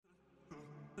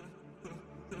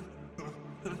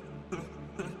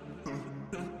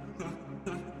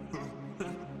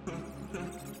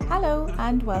Hello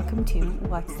and welcome to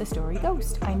What's the Story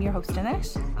Ghost. I'm your host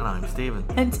Annette. And I'm Stephen.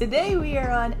 And today we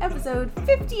are on episode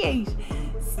 58.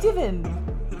 Stephen.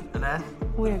 Annette.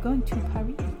 We're going to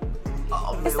Paris.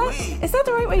 Oh, is that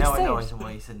the right way to say it? I know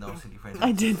why you said no silly friends.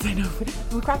 I did say no.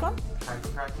 Will we crack on?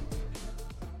 Crack.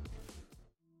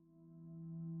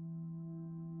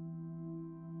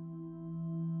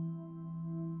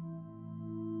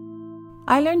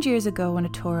 I learned years ago on a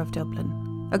tour of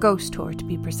Dublin, a ghost tour to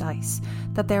be precise,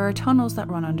 that there are tunnels that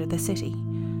run under the city.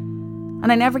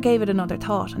 And I never gave it another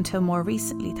thought until more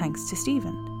recently, thanks to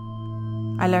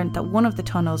Stephen. I learned that one of the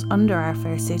tunnels under our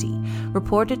fair city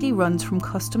reportedly runs from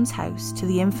Customs House to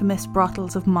the infamous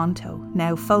brothels of Monto,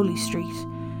 now Foley Street.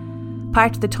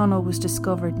 Part of the tunnel was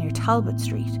discovered near Talbot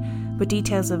Street, but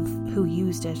details of who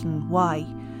used it and why,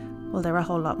 well, they're a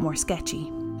whole lot more sketchy.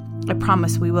 I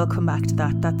promise we will come back to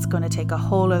that. That's going to take a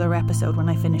whole other episode when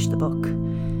I finish the book.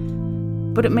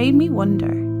 But it made me wonder,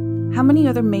 how many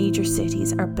other major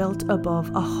cities are built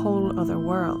above a whole other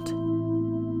world?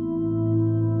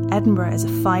 Edinburgh is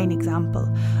a fine example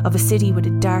of a city with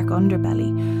a dark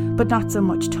underbelly, but not so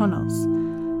much tunnels.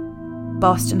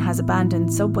 Boston has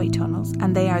abandoned subway tunnels,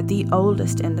 and they are the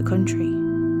oldest in the country.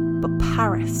 But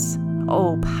Paris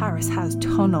has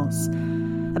tunnels.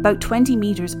 About 20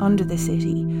 metres under the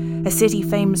city, a city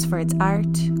famous for its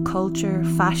art, culture,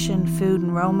 fashion, food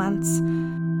and romance.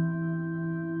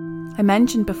 I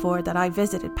mentioned before that I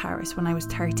visited Paris when I was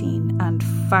 13 and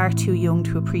far too young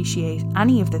to appreciate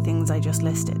any of the things I just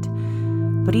listed.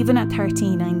 But even at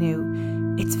 13 I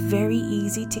knew it's very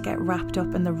easy to get wrapped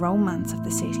up in the romance of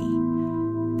the city.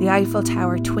 The Eiffel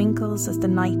Tower twinkles as the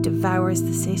night devours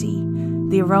the city.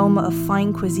 The aroma of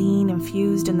fine cuisine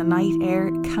infused in the night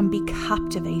air can be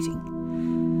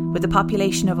captivating. With a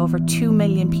population of over 2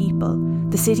 million people,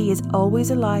 the city is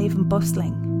always alive and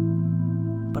bustling.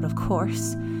 But of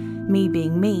course, me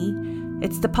being me,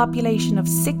 it's the population of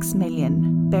 6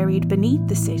 million buried beneath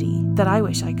the city that I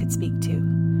wish I could speak to.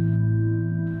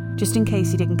 Just in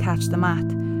case you didn't catch the math,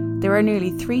 there are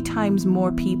nearly 3 times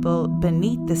more people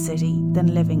beneath the city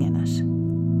than living in it.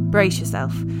 Brace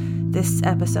yourself. This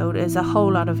episode is a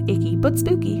whole lot of icky but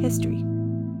spooky history.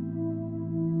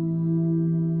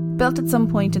 Built at some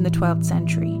point in the 12th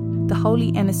century, the Holy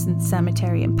Innocents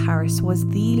Cemetery in Paris was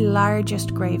the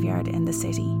largest graveyard in the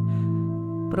city.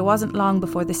 But it wasn't long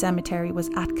before the cemetery was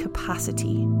at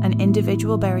capacity and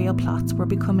individual burial plots were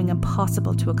becoming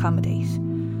impossible to accommodate.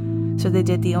 So they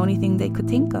did the only thing they could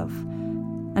think of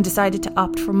and decided to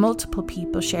opt for multiple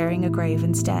people sharing a grave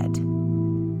instead.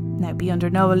 Now, be under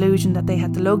no illusion that they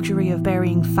had the luxury of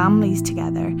burying families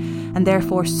together and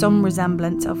therefore some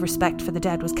resemblance of respect for the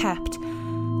dead was kept.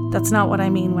 That's not what I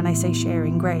mean when I say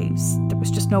sharing graves. There was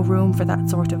just no room for that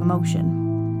sort of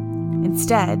emotion.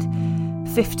 Instead,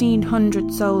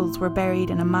 1,500 souls were buried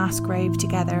in a mass grave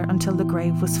together until the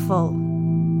grave was full.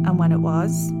 And when it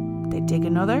was, they'd dig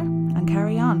another and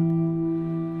carry on.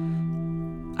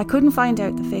 I couldn't find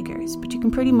out the figures, but you can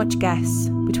pretty much guess,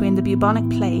 between the bubonic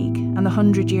plague and the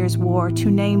 100 Years' War, to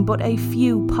name but a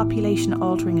few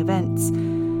population-altering events,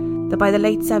 that by the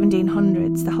late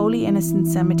 1700s, the Holy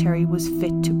Innocents Cemetery was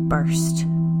fit to burst.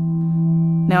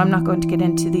 Now, I'm not going to get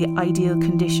into the ideal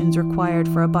conditions required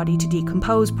for a body to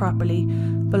decompose properly,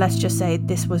 but let's just say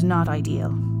this was not ideal.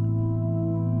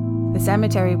 The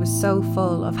cemetery was so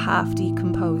full of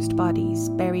half-decomposed bodies,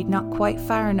 buried not quite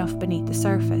far enough beneath the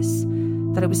surface,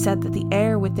 that it was said that the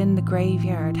air within the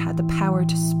graveyard had the power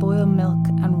to spoil milk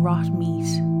and rot meat.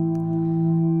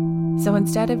 So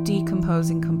instead of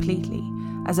decomposing completely,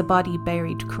 as a body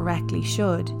buried correctly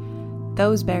should,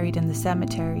 those buried in the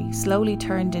cemetery slowly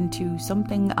turned into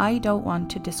something I don't want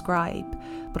to describe,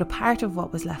 but a part of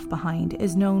what was left behind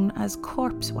is known as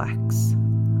corpse wax.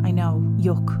 I know,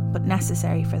 yuck, but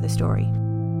necessary for the story.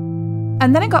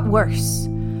 And then it got worse.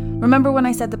 Remember when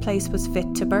I said the place was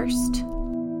fit to burst?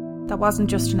 That wasn't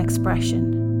just an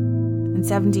expression. In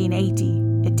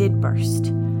 1780, it did burst.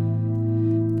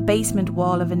 The basement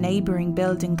wall of a neighbouring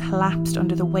building collapsed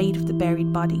under the weight of the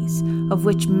buried bodies, of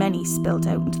which many spilt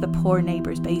out into the poor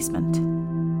neighbour's basement.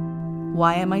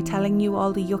 Why am I telling you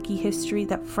all the yucky history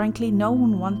that frankly no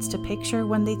one wants to picture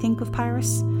when they think of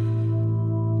Paris?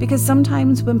 Because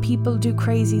sometimes when people do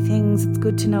crazy things, it's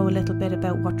good to know a little bit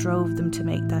about what drove them to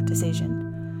make that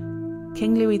decision.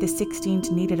 King Louis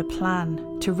XVI needed a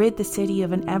plan to rid the city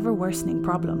of an ever-worsening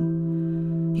problem.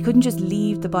 He couldn't just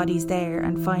leave the bodies there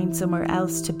and find somewhere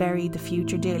else to bury the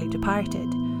future dearly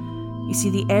departed. You see,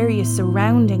 the area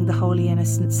surrounding the Holy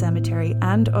Innocents Cemetery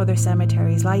and other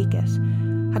cemeteries like it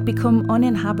had become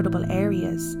uninhabitable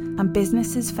areas, and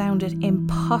businesses found it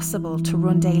impossible to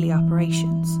run daily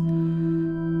operations.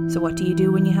 So what do you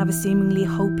do when you have a seemingly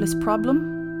hopeless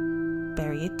problem?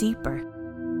 Bury it deeper.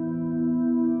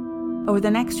 Over the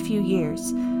next few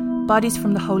years, bodies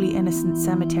from the Holy Innocent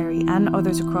Cemetery and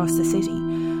others across the city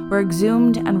were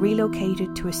exhumed and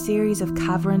relocated to a series of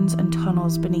caverns and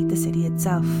tunnels beneath the city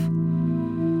itself.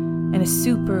 In a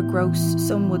super gross,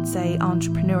 some would say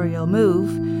entrepreneurial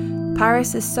move,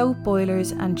 Paris's soap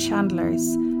boilers and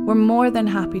chandlers were more than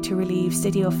happy to relieve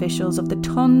city officials of the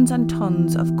tons and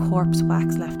tons of corpse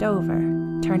wax left over,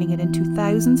 turning it into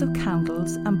thousands of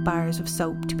candles and bars of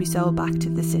soap to be sold back to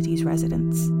the city's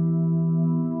residents.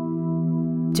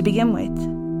 To begin with,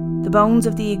 the bones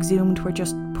of the exhumed were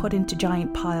just put into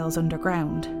giant piles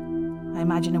underground. I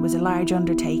imagine it was a large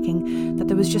undertaking that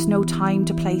there was just no time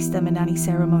to place them in any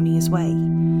ceremonious way.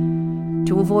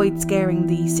 To avoid scaring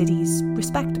the city's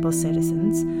respectable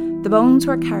citizens, the bones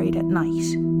were carried at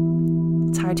night.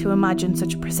 It's hard to imagine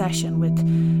such a procession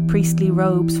with priestly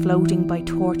robes floating by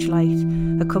torchlight,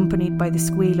 accompanied by the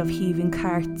squeal of heaving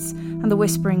carts and the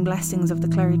whispering blessings of the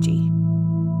clergy.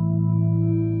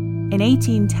 In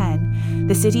 1810,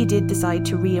 the city did decide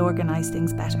to reorganise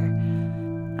things better.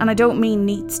 And I don't mean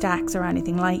neat stacks or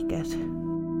anything like it.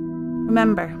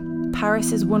 Remember,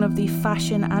 Paris is one of the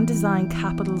fashion and design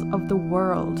capitals of the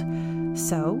world.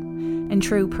 So, in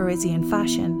true Parisian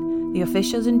fashion, the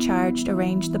officials in charge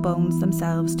arranged the bones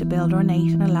themselves to build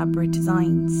ornate and elaborate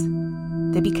designs.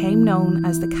 They became known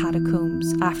as the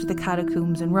Catacombs, after the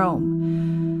catacombs in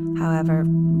Rome. However,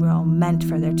 Rome meant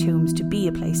for their tombs to be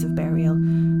a place of burial.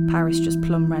 Paris just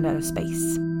plumb ran out of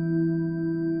space.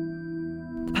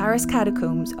 The Paris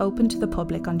Catacombs opened to the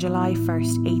public on July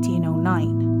 1st,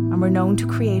 1809, and were known to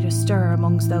create a stir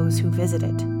amongst those who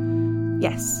visited.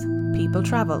 Yes, people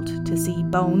travelled to see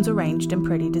bones arranged in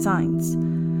pretty designs.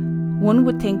 One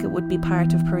would think it would be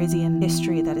part of Parisian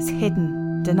history that is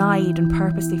hidden, denied, and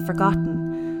purposely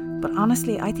forgotten, but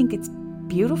honestly, I think it's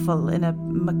beautiful in a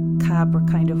macabre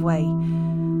kind of way,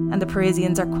 and the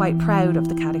Parisians are quite proud of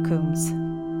the catacombs.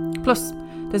 Plus,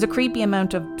 there's a creepy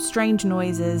amount of strange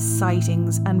noises,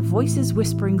 sightings, and voices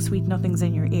whispering sweet nothings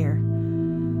in your ear.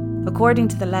 According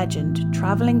to the legend,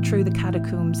 travelling through the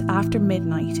catacombs after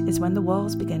midnight is when the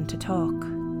walls begin to talk.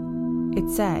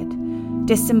 It's said,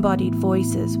 disembodied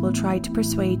voices will try to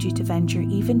persuade you to venture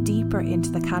even deeper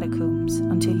into the catacombs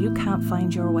until you can't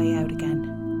find your way out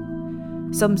again.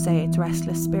 Some say it's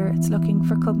restless spirits looking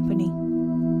for company.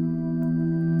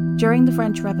 During the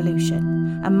French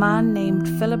Revolution, a man named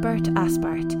Philibert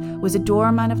Aspart was a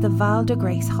doorman of the Val de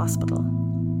Grace Hospital.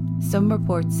 Some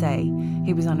reports say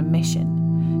he was on a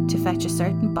mission to fetch a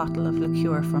certain bottle of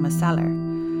liqueur from a cellar.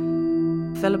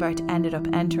 Philibert ended up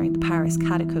entering the Paris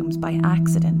catacombs by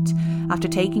accident after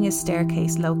taking a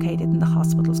staircase located in the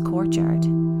hospital's courtyard.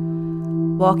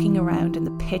 Walking around in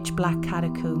the pitch-black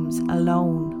catacombs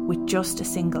alone with just a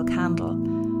single candle,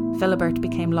 Philibert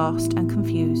became lost and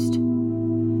confused.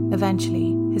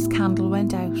 Eventually, his candle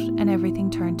went out and everything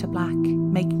turned to black,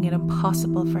 making it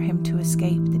impossible for him to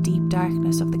escape the deep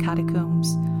darkness of the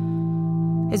catacombs.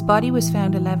 His body was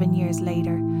found 11 years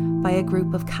later by a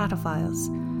group of cataphiles.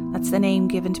 That's the name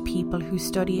given to people who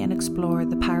study and explore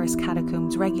the Paris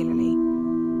catacombs regularly.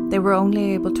 They were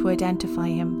only able to identify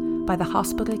him by the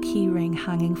hospital keyring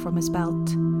hanging from his belt.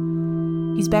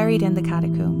 He's buried in the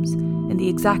catacombs, in the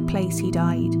exact place he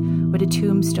died, with a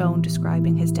tombstone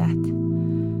describing his death.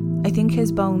 I think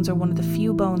his bones are one of the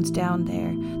few bones down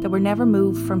there that were never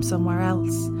moved from somewhere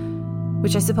else,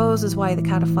 which I suppose is why the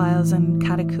cataphiles and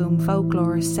catacomb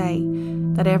folklore say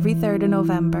that every 3rd of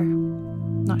November,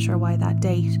 not sure why that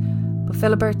date, but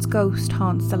Philibert's ghost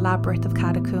haunts the labyrinth of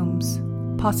catacombs,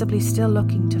 possibly still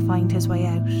looking to find his way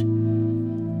out.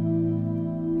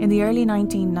 In the early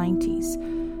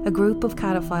 1990s, a group of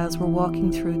cataphiles were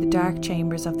walking through the dark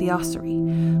chambers of the ossuary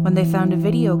when they found a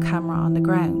video camera on the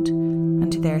ground,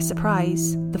 and to their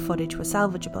surprise, the footage was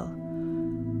salvageable.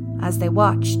 As they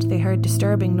watched, they heard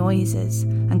disturbing noises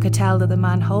and could tell that the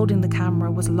man holding the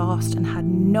camera was lost and had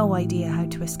no idea how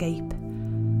to escape.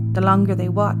 The longer they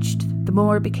watched, the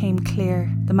more it became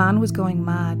clear the man was going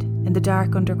mad in the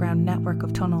dark underground network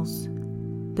of tunnels.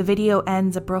 The video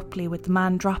ends abruptly with the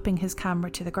man dropping his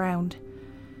camera to the ground.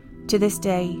 To this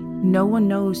day, no one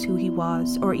knows who he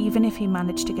was or even if he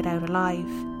managed to get out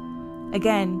alive.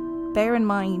 Again, bear in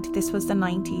mind, this was the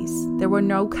 90s. There were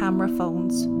no camera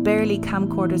phones, barely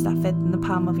camcorders that fit in the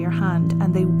palm of your hand,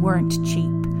 and they weren't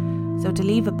cheap. So to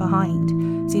leave it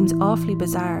behind seems awfully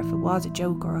bizarre if it was a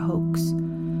joke or a hoax.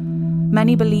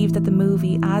 Many believe that the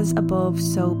movie As Above,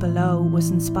 So Below was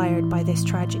inspired by this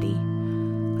tragedy.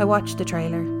 I watched the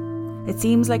trailer. It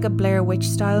seems like a Blair Witch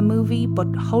style movie,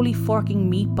 but holy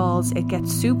forking meatballs, it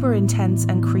gets super intense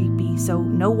and creepy, so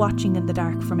no watching in the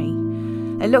dark for me.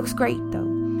 It looks great though.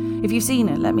 If you've seen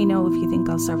it, let me know if you think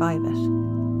I'll survive it.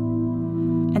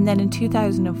 And then in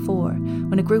 2004,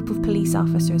 when a group of police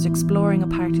officers exploring a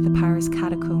part of the Paris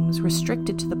Catacombs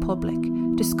restricted to the public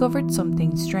discovered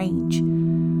something strange.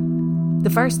 The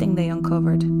first thing they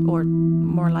uncovered, or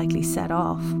more likely set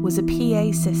off, was a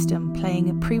PA system playing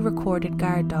a pre-recorded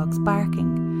guard dog's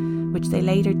barking, which they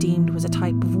later deemed was a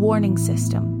type of warning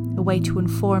system, a way to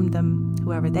inform them,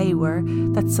 whoever they were,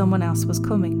 that someone else was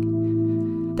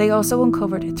coming. They also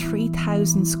uncovered a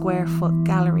 3,000 square foot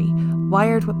gallery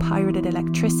wired with pirated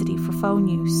electricity for phone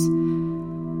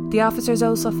use. The officers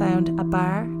also found a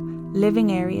bar,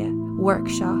 living area,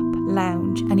 workshop,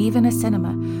 lounge, and even a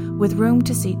cinema with room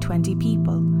to seat 20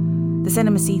 people. The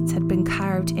cinema seats had been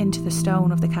carved into the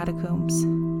stone of the catacombs.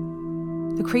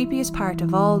 The creepiest part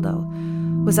of all, though,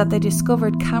 was that they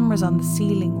discovered cameras on the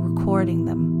ceiling recording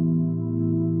them.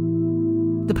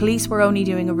 The police were only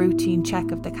doing a routine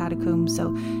check of the catacombs,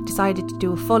 so decided to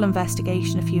do a full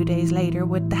investigation a few days later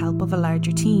with the help of a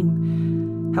larger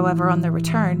team. However, on their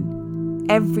return,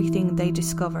 everything they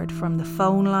discovered, from the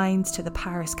phone lines to the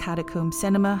Paris Catacomb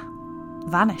cinema,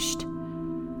 vanished.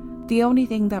 The only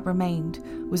thing that remained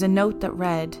was a note that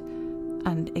read,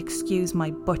 and excuse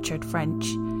my butchered French,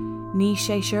 "Ne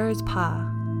cherchez pas,"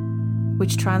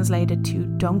 which translated to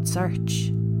 "don't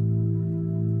search."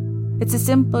 It's a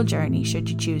simple journey should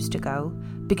you choose to go,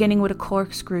 beginning with a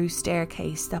corkscrew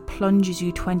staircase that plunges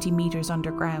you 20 metres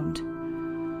underground.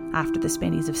 After the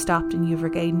spinnies have stopped and you've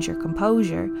regained your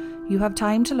composure, you have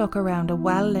time to look around a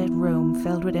well-lit room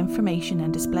filled with information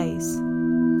and displays.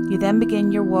 You then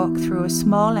begin your walk through a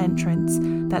small entrance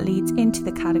that leads into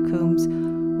the catacombs,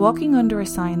 walking under a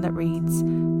sign that reads,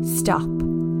 "Stop.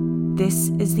 This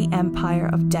is the Empire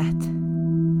of Death."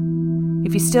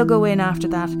 If you still go in after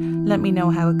that, let me know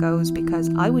how it goes, because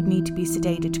I would need to be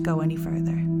sedated to go any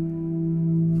further.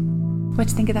 What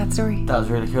do you think of that story? That was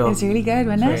really cool. It was really good,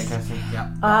 wasn't it? Very interesting, yeah.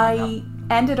 I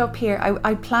ended up here.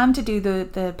 I planned to do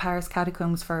the Paris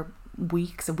Catacombs for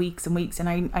weeks and weeks and weeks, and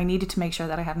I needed to make sure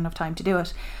that I had enough time to do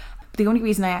it. But the only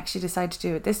reason I actually decided to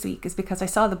do it this week is because I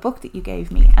saw the book that you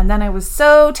gave me, and then I was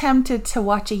so tempted to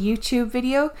watch a YouTube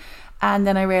video. And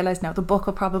then I realised, no, the book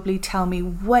will probably tell me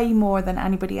way more than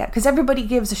anybody else, because everybody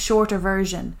gives a shorter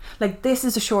version. Like, this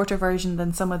is a shorter version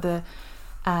than some of the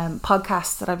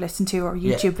podcasts that I've listened to or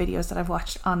YouTube videos that I've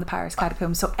watched on the Paris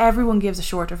Catacombs. So everyone gives a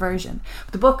shorter version.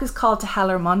 But the book is called To Hell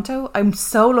or Monto. I'm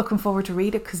so looking forward to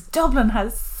read it, because Dublin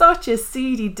has such a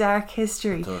seedy, dark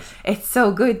history. It's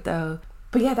so good, though.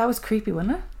 But yeah, that was creepy,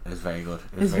 wasn't it? It was very good.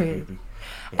 It was very creepy.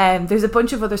 Yeah. There's a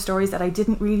bunch of other stories that I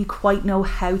didn't really quite know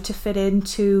how to fit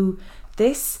into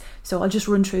this, so I'll just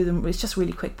run through them. It's just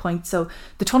really quick points. So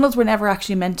the tunnels were never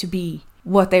actually meant to be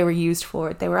what they were used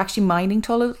for. They were actually mining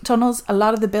tunnels. A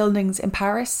lot of the buildings in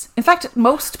Paris, in fact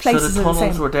most places, so the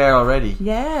tunnels were there already.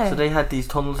 Yeah, so they had these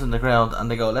tunnels in the ground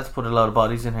and they go, let's put a lot of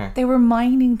bodies in here. They were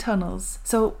mining tunnels,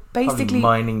 so basically probably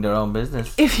minding their own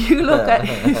business. If you look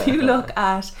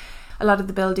at a lot of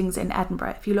the buildings in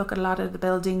Edinburgh, if you look at a lot of the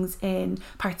buildings in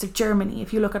parts of Germany,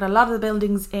 if you look at a lot of the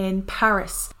buildings in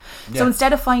Paris. So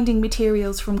instead of finding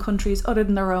materials from countries other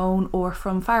than their own or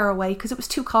from far away, because it was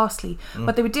too costly,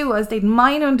 what they would do was they'd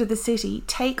mine under the city,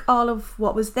 take all of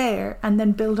what was there, and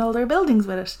then build all their buildings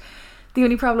with it. The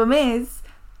only problem is,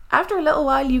 after a little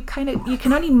while, you can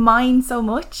only mine so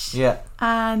much,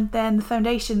 and then the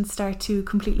foundations start to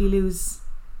completely lose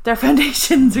their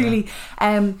foundations, really.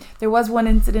 There was one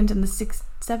incident in the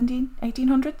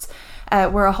 1800s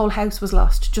where a whole house was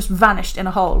lost, just vanished in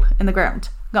a hole in the ground,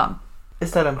 gone.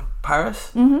 Is that in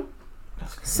Paris? Mm-hmm.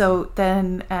 So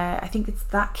then I think it's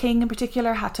that king in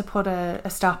particular had to put a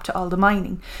stop to all the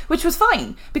mining, which was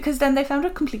fine, because then they found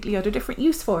a completely other different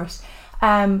use for it.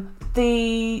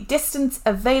 The distance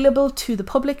available to the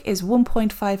public is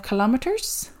 1.5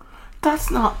 kilometres.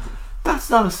 That's not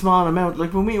a small amount.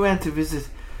 Like when we went to visit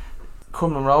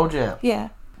Cummin Road,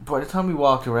 by the time we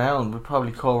walked around, we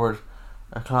probably covered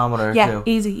a kilometre or two.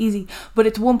 Easy. But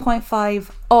it's 1.5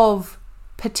 of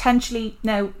potentially,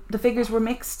 now the figures were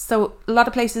mixed, so a lot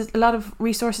of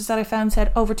resources that I found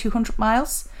said over 200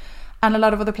 miles, and a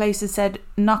lot of other places said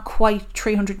not quite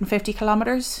 350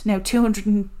 kilometres. Now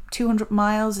 200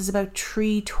 miles is about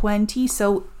 320,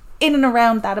 so in and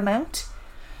around that amount.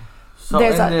 So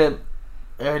the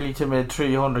early to mid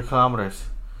 300 kilometres.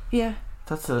 Yeah.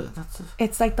 That's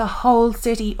It's like the whole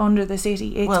city under the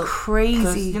city. It's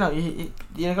crazy. You know, you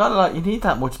got a lot. You need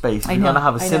that much space. You're gonna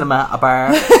have a cinema, a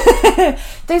bar.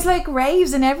 There's like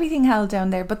raves and everything held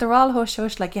down there, but they're all hush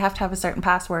hush. Like you have to have a certain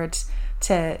password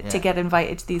to get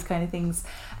invited to these kind of things.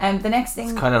 The next thing,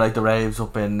 it's kind of like the raves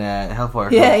up in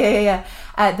Hellfire. Yeah.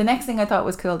 The next thing I thought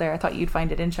was cool there, I thought you'd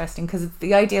find it interesting because it's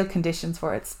the ideal conditions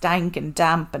for it. It's dank and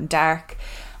damp and dark.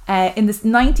 In the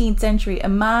 19th century, a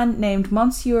man named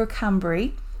Monsieur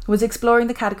Cambry was exploring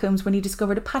the catacombs when he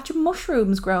discovered a patch of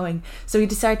mushrooms growing. So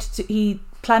he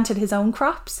planted his own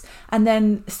crops, and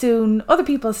then soon other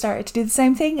people started to do the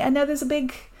same thing, and now there's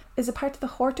a part of the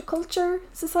Horticulture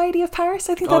Society of Paris.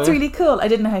 I think that's really cool. I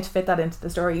didn't know how to fit that into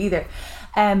the story either.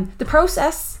 The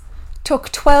process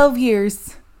took 12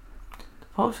 years. The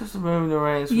process of moving the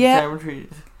rains from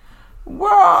cemeteries.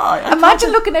 Wow!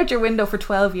 Imagine looking out your window for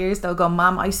 12 years though, going,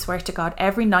 Mom, I swear to God,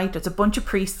 every night there's a bunch of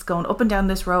priests going up and down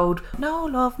this road. No,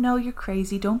 love, no, you're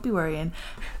crazy, don't be worrying.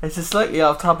 It's a slightly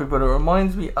off topic, but it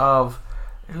reminds me of,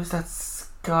 who's that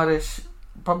Scottish,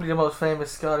 probably the most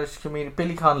famous Scottish comedian,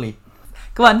 Billy Connolly.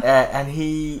 Go on. And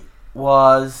he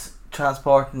was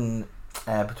transporting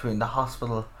between the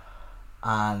hospital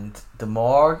and the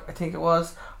morgue, I think it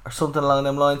was, or something along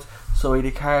them lines. So he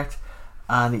had a cart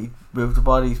and he moved the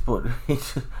bodies, but he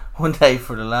just, one day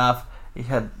for the laugh, he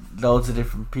had loads of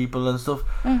different people and stuff.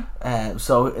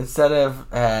 So instead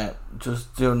of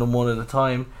just doing them one at a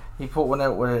time, he put one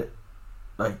out where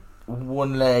like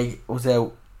one leg was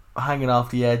out hanging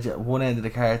off the edge at one end of the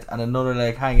cart and another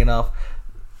leg hanging off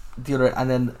the other, and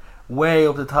then way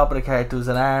up the top of the cart there was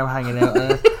an arm hanging out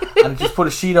and just put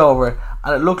a sheet over it,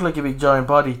 and it looked like a big giant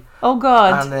body. Oh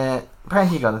God. And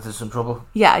apparently he got into some trouble.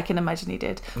 Yeah, I can imagine he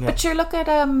did. But sure, look at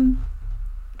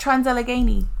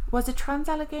Trans-Allegheny. Was it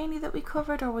Trans-Allegheny that we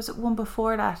covered, or was it one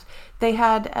before that? They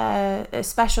had a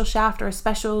special shaft or a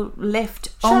special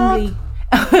lift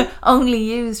only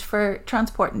used for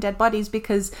transporting dead bodies,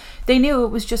 because they knew it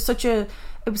was just such a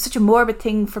morbid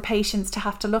thing for patients to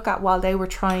have to look at while they were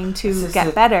trying to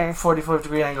get better.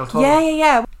 45-degree angle tunnel.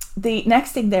 Yeah. The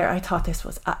next thing there, I thought this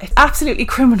was absolutely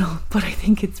criminal, but I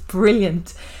think it's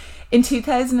brilliant. In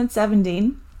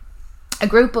 2017, a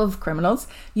group of criminals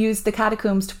used the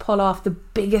catacombs to pull off the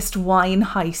biggest wine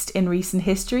heist in recent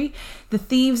history. The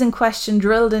thieves in question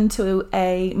drilled into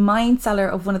a mine cellar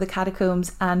of one of the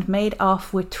catacombs and made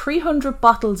off with 300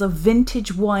 bottles of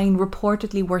vintage wine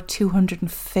reportedly worth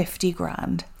 250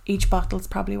 grand. Each bottle's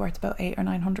probably worth about 800 or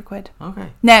 900 quid. Okay.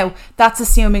 Now, that's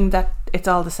assuming that it's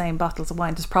all the same bottles of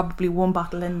wine. There's probably one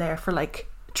bottle in there for like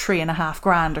 3.5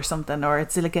 grand or something, or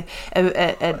it's like a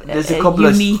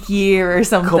unique year or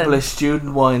something. A couple of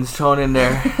student wines thrown in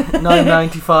there.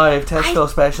 $9.95 Tesco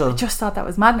special. I just thought that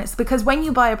was madness, because when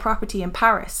you buy a property in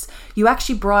Paris, you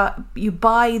actually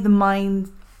buy the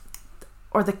mine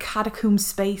or the catacomb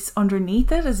space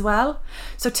underneath it as well.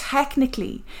 So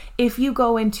technically, if you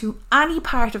go into any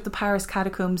part of the Paris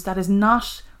catacombs that is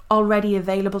not already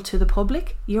available to the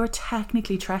public, you're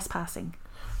technically trespassing.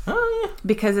 Oh, yeah.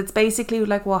 Because it's basically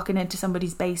like walking into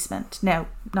somebody's basement. Now,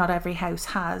 not every house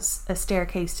has a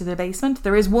staircase to the basement.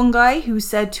 There is one guy who's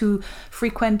said to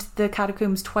frequent the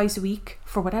catacombs twice a week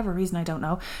for whatever reason, I don't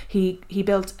know. He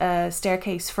built a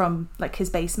staircase from like his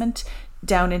basement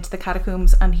down into the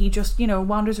catacombs, and he just,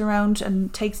 wanders around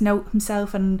and takes note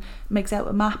himself and makes out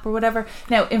a map or whatever.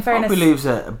 Now, in fairness, probably leaves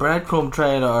a breadcrumb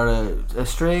trail or a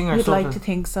string or you'd something. You'd like to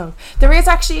think so. There is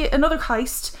actually another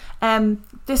heist.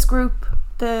 This group,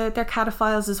 they're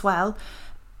cataphiles as well.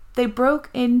 They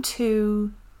broke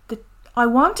into I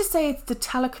want to say it's the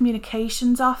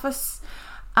telecommunications office,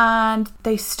 and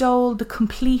they stole the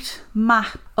complete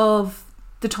map of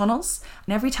the tunnels.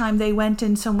 And every time they went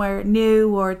in somewhere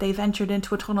new or they ventured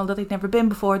into a tunnel that they'd never been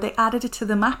before, they added it to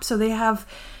the map. So they have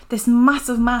this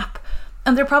massive map,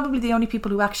 and they're probably the only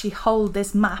people who actually hold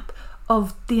this map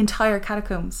of the entire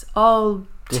catacombs, all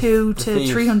 200 to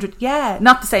 300. Yeah,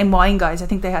 not the same wine guys. I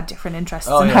think they had different interests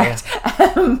in art.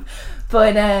 Yeah.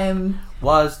 But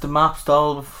was the map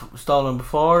stolen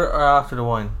before or after the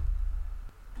wine?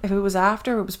 If it was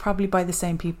after, it was probably by the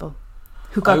same people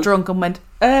who got drunk and went,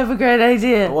 I have a great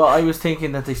idea. Well, I was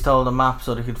thinking that they stole the map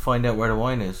so they could find out where the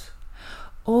wine is.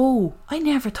 Oh, I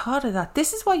never thought of that.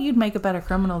 This is why you'd make a better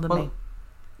criminal than me.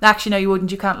 Actually, no, you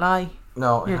wouldn't. You can't lie.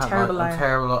 No, you're a terrible liar. I'm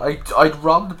terrible. I'd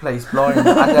rob the place blind, and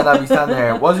then I'd be standing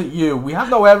there. Was it you? We have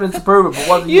no evidence to prove it, but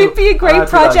was it you? You'd be a great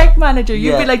project manager.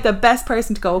 You'd be like the best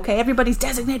person to go, okay, everybody's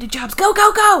designated jobs. Go,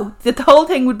 go, go. The whole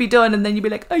thing would be done, and then you'd be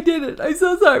like, I did it. I'm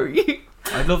so sorry.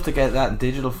 I'd love to get that in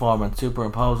digital form and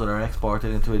superimpose it or export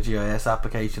it into a GIS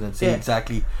application and see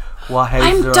exactly what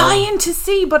houses I'm dying to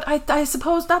see, but I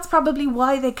suppose that's probably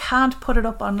why they can't put it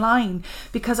up online,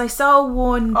 because I saw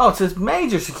one. Oh, it's a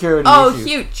major security issue. Oh,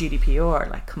 huge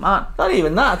GDPR, like, come on. Not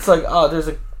even that. It's like, there's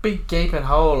a big gaping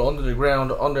hole under the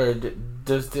ground,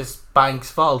 there's this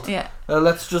bank's fault. Yeah.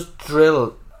 Let's just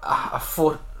drill a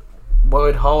foot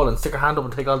wide hole and stick her hand up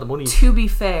and take all the money. To be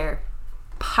fair,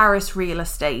 Paris real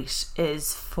estate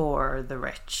is for the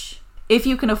rich. If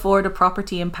you can afford a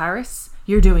property in Paris,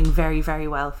 you're doing very, very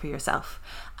well for yourself.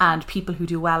 And people who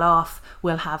do well off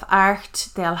will have art,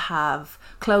 they'll have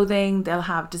clothing, they'll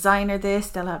have designer this,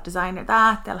 they'll have designer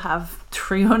that, they'll have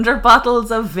 300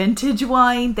 bottles of vintage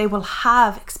wine, they will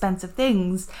have expensive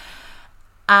things.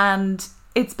 And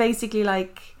it's basically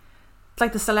like, it's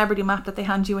like the celebrity map that they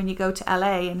hand you when you go to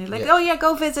LA and you're like, oh yeah,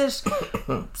 go visit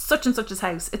such and such's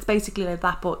house. It's basically like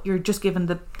that, but you're just given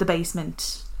the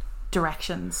basement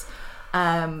directions.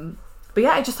 But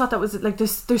yeah, I just thought that was like,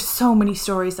 there's so many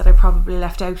stories that I probably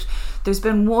left out. There's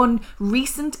been one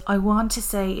recent, I want to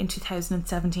say in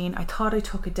 2017. I thought I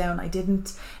took it down. I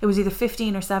didn't. It was either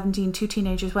 15 or 17. 2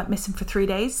 teenagers went missing for 3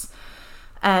 days.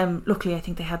 Luckily, I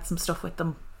think they had some stuff with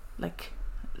them, like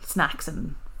snacks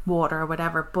and water or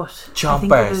whatever. But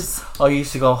Chompers. I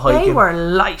used to go hiking. They were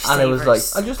lifesavers. And it was like,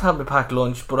 I just have my packed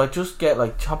lunch, but I just get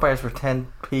like chompers for 10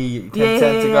 cents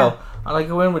to go. And I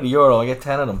go in with €1, I get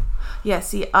 10 of them. Yeah,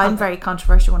 see, I'm very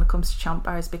controversial when it comes to chomp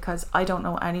bars because I don't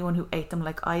know anyone who ate them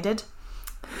like I did.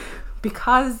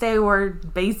 Because they were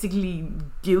basically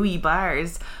gooey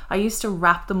bars, I used to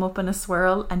wrap them up in a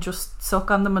swirl and just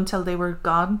suck on them until they were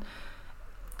gone.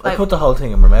 I put the whole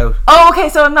thing in my mouth. Oh, okay,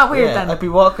 so I'm not weird then. I'd be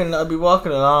walking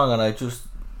along and I just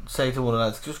say to one of the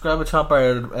lads, just grab a chomp bar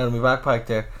out of my backpack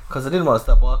there, because I didn't want to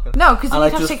stop walking. No, because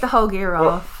you'd have to take the whole gear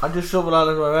off. I just shove it all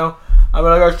into my mouth. I'm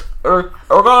like, we're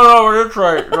going over this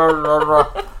right.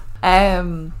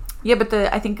 Yeah, but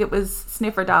I think it was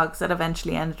sniffer dogs that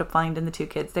eventually ended up finding the 2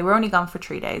 kids. They were only gone for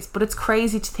 3 days, but it's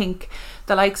crazy to think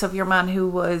the likes of your man who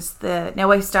was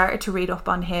now I started to read up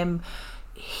on him.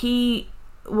 He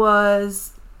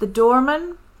was the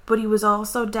doorman, but he was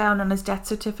also down on his death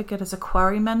certificate as a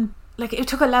quarryman. Like, it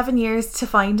took 11 years to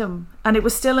find him, and it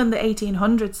was still in the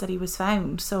 1800s that he was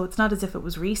found, so it's not as if it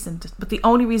was recent. But the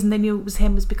only reason they knew it was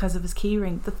him was because of his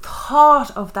keyring. The thought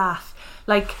of that,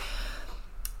 like,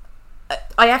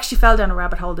 I actually fell down a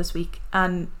rabbit hole this week,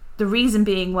 and the reason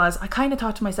being was I kind of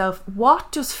thought to myself,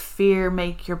 what does fear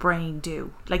make your brain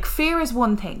do? Like, fear is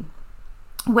one thing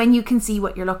when you can see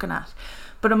what you're looking at.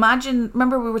 But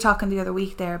remember we were talking the other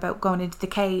week there about going into the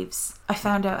caves. I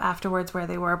found out afterwards where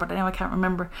they were, but now I can't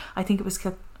remember. I think it was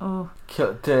the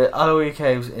Allowee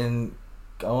Caves in,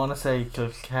 I want to say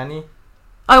Kilkenny.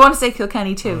 I want to say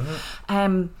Kilkenny too.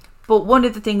 Mm-hmm. But one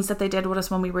of the things that they did with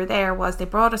us when we were there was they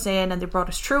brought us in and they brought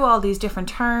us through all these different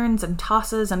turns and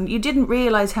tosses, and you didn't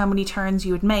realise how many turns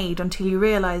you had made until you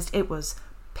realised it was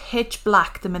pitch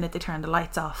black the minute they turned the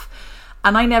lights off.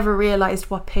 And I never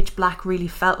realised what pitch black really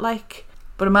felt like.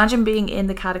 But imagine being in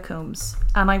the catacombs,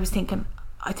 and I was thinking,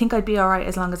 I think I'd be alright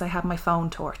as long as I had my phone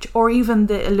torch, or even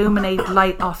the illuminated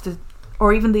light off the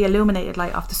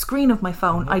screen of my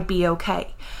phone. I'd be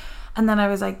okay. And then I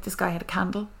was like, this guy had a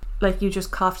candle. Like, you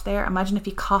just coughed there. Imagine if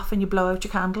you cough and you blow out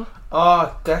your candle.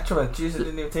 Oh, detriment. Jeez, I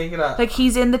didn't even think of that. Like,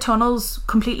 he's in the tunnels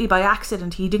completely by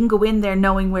accident. He didn't go in there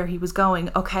knowing where he was going.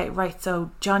 Okay, right,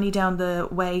 so Johnny down the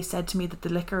way said to me that the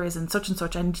liquor is in such and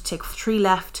such. I need to take 3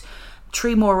 left,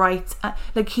 3 more rights.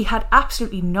 Like, he had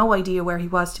absolutely no idea where he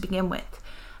was to begin with.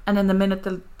 And then the minute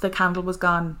the candle was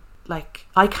gone, like,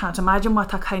 I can't imagine what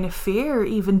that kind of fear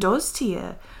even does to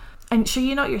you. And sure,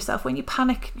 you know yourself, when you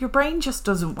panic, your brain just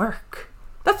doesn't work.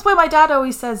 That's why my dad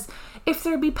always says, if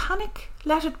there be panic,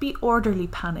 let it be orderly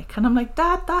panic. And I'm like,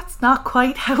 Dad, that's not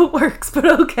quite how it works, but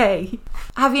okay.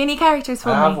 Have you any characters for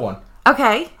me? I have one.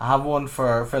 Okay. I have one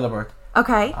for Philibert.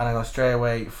 Okay. And I go straight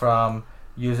away from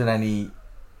using any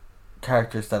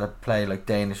characters that I play like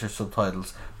Danish or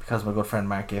subtitles, because my good friend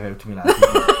Mark gave out to me last week.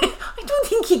 I don't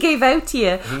think he gave out to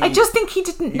you. I just think he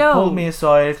didn't know. He pulled me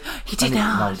aside. He did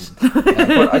not. No, he didn't.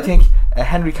 But I think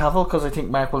Henry Cavill, because I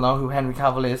think Mark will know who Henry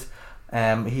Cavill is.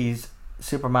 He's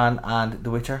Superman and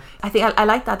The Witcher. I think I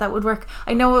like that. That would work.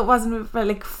 I know it wasn't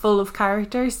like full of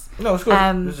characters. No, it's good.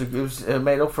 It was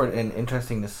made up for it in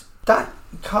interestingness. That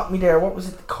caught me there. What was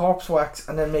it? Corpse wax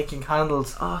and then making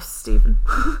candles. Oh, Stephen.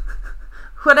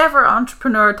 Whatever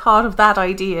entrepreneur thought of that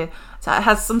idea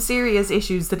has some serious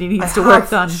issues that he needs to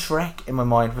work on. Shrek in my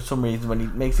mind for some reason when he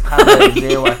makes a candle out of his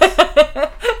earwax.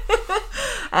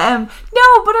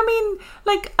 No, but I mean,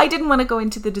 like, I didn't want to go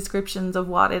into the descriptions of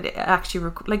what it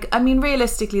actually I mean,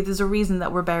 realistically, there's a reason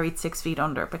that we're buried 6 feet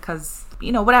under, because,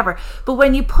 you know, whatever. But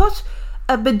when you put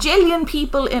a bajillion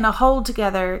people in a hole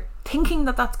together thinking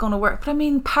that that's going to work, but I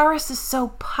mean, Paris is so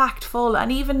packed full,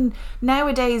 and even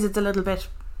nowadays it's a little bit,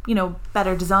 you know,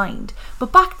 better designed.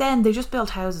 But back then they just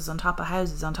built houses on top of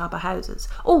houses on top of houses.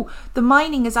 Oh, the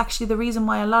mining is actually the reason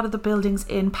why a lot of the buildings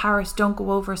in Paris don't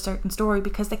go over a certain story,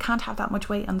 because they can't have that much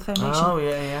weight on the foundation. Oh,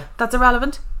 yeah. That's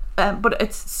irrelevant. but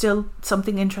it's still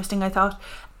something interesting, I thought.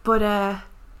 But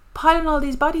piling all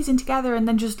these bodies in together and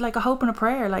then just like a hope and a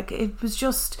prayer, like it was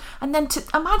just. And then to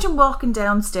imagine walking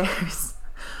downstairs.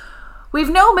 We've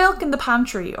no milk in the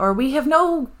pantry, or we have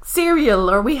no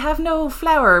cereal, or we have no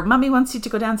flour. Mummy wants you to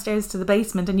go downstairs to the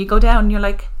basement, and you go down and you're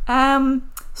like,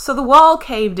 so the wall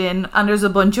caved in and there's a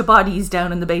bunch of bodies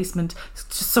down in the basement.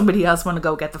 Just somebody else want to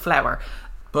go get the flour.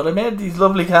 But I made these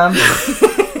lovely candles.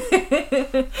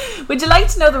 Would you like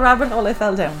to know the rabbit hole I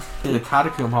fell down? In the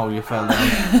catacomb hole you fell down.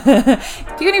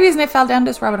 The only reason I fell down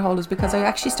this rabbit hole is because I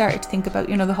actually started to think about,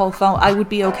 the whole phone. I would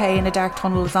be okay in a dark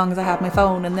tunnel as long as I had my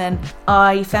phone. And then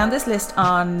I found this list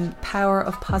on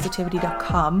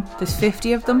powerofpositivity.com. There's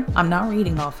 50 of them. I'm not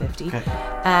reading all 50. Okay.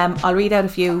 I'll read out a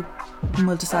few and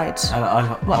we'll decide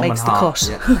what makes the cut.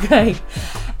 Yeah. Okay.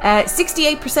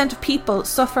 68% of people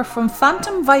suffer from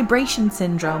phantom vibration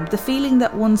syndrome, the feeling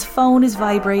that one's phone is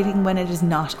vibrating when it is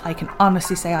not. I can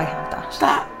honestly say I have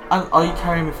that. And I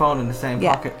carry my phone in the same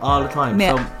pocket all the time.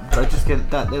 Yeah. So I just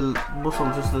get that little muscle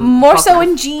just more so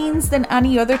in jeans than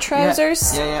any other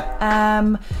trousers.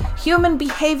 Yeah. Human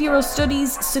behavioural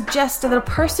studies suggest that a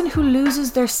person who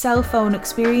loses their cell phone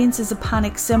experiences a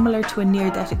panic similar to a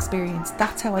near-death experience.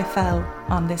 That's how I fell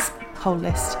on this whole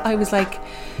list. I was like,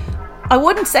 I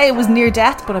wouldn't say it was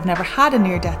near-death, but I've never had a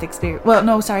near-death experience. Well,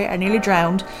 no, sorry, I nearly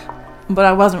drowned, but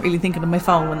I wasn't really thinking of my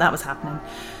phone when that was happening.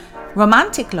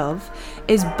 Romantic love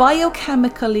is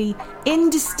biochemically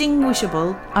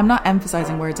indistinguishable. I'm not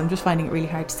emphasizing words, I'm just finding it really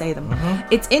hard to say them.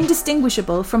 It's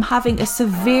indistinguishable from having a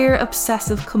severe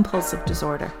obsessive compulsive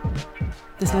disorder.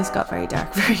 This list got very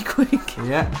dark very quick.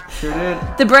 Yeah, sure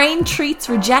did. The brain treats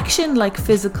rejection like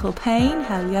physical pain.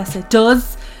 Hell yes it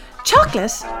does.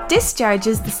 Chocolate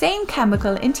discharges the same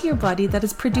chemical into your body that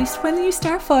is produced when you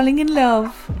start falling in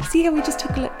love. See how we just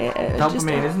took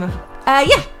dopamine, isn't it?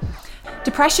 Yeah.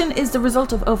 Depression is the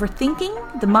result of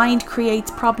overthinking. The mind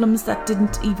creates problems that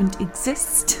didn't even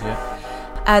exist.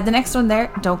 Yeah. The next one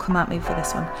there, don't come at me for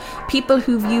this one. People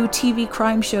who view TV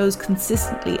crime shows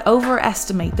consistently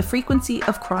overestimate the frequency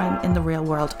of crime in the real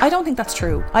world. I don't think that's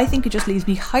true. I think it just leaves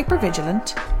me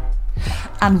hyper-vigilant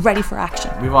and ready for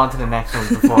action. Move on to the next one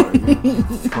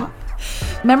before. Come on.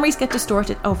 Memories get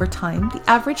distorted over time. The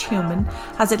average human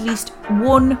has at least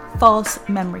one false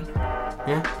memory.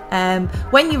 Yeah.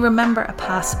 When you remember a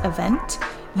past event,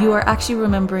 you are actually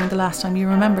remembering the last time you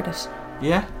remembered it.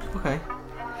 Yeah. Okay.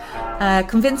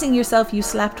 Convincing yourself you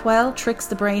slept well tricks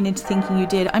the brain into thinking you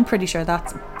did. I'm pretty sure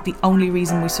that's the only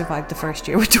reason we survived the first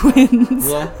year with twins.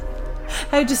 Yeah.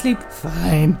 How'd you sleep?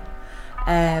 Fine.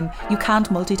 You can't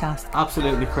multitask.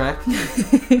 Absolutely correct.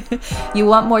 You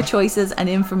want more choices and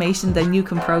information than you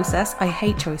can process. I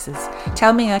hate choices.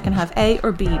 Tell me I can have A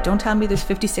or B. Don't tell me there's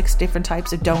 56 different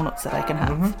types of donuts that I can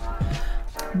have.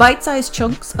 Bite-sized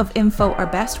chunks of info are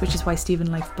best, which is why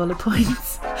Stephen likes bullet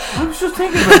points. I was just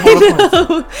thinking about bullet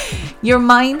points. Your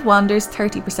mind wanders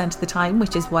 30% of the time,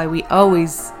 which is why we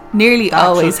nearly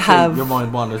always have. Your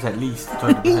mind wanders at least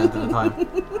 30% of the time.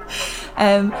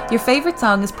 Your favourite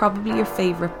song is probably your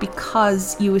favourite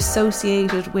because you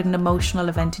associate it with an emotional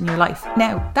event in your life.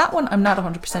 Now, that one I'm not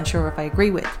 100% sure if I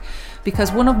agree with,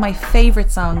 because one of my favourite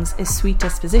songs is Sweet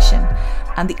Disposition,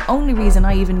 and the only reason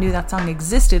I even knew that song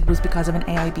existed was because of an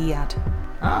AIB ad.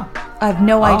 I have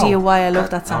no idea why I love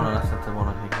that song. No, that's not the one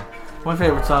I think of. My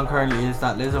favourite song currently is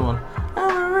that Lizzo one.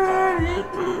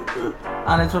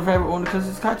 And it's my favourite one because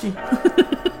it's catchy.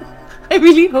 I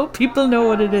really hope people know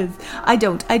what it is. I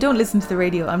don't listen to the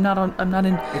radio. I'm not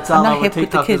It's all over hip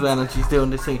TikTok with the kids. as well, and she's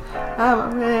doing this thing.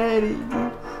 I'm ready.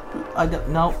 I don't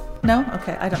know. No?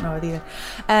 Okay, I don't know it either.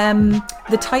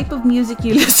 The type of music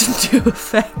you listen to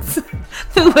affects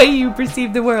the way you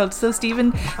perceive the world. So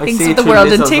Stephen thinks of the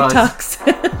world in TikToks.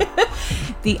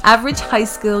 The average high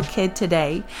school kid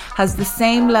today has the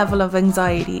same level of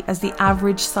anxiety as the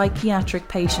average psychiatric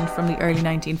patient from the early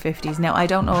 1950s. Now, I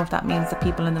don't know if that means that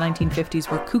people in the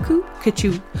 1950s were cuckoo,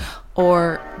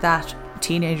 or that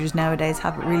teenagers nowadays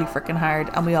have it really freaking hard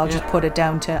and we all just put it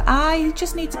down to he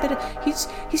just needs a bit of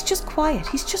he's just quiet,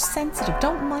 he's just sensitive,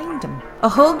 don't mind him. A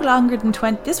hug longer than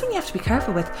 20 this one you have to be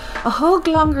careful with. A hug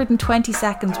longer than 20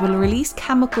 seconds will release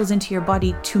chemicals into your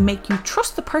body to make you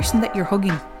trust the person that you're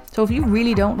hugging. So if you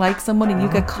really don't like someone and you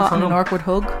get caught in an awkward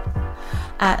hug,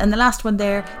 And the last one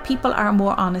there, people are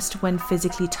more honest when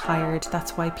physically tired.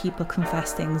 That's why people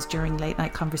confess things during late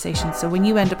night conversations. So when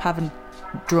you end up having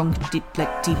deep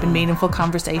and meaningful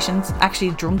conversations,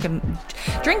 actually drink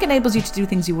enables you to do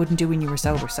things you wouldn't do when you were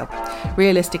sober. So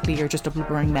realistically, you're just a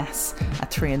blubbering mess at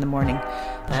 3 a.m.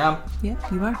 I am. Yeah,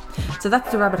 you are. So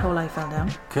that's the rabbit hole I fell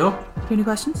down. Cool. Do you have any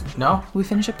questions? No. We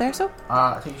finish up there, so?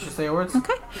 I think you should say your words.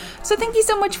 Okay. So thank you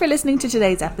so much for listening to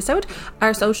today's episode.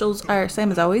 Our socials are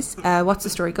same as always. What's the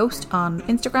Story Ghost on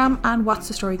Instagram and what's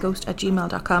the story ghost at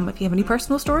gmail.com if you have any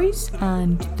personal stories.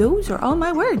 And those are all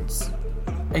my words.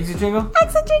 Exit jingle.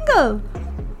 Exit jingle.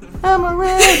 I'm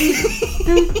ready.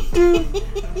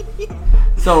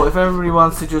 So if everybody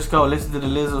wants to just go listen to the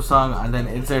Lizzo song and then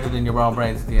insert it in your brown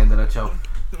brains at the end of that show.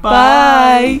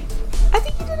 Bye. I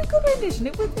think you did a good rendition.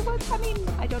 It was, I mean,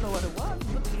 I don't know what it was,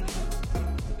 but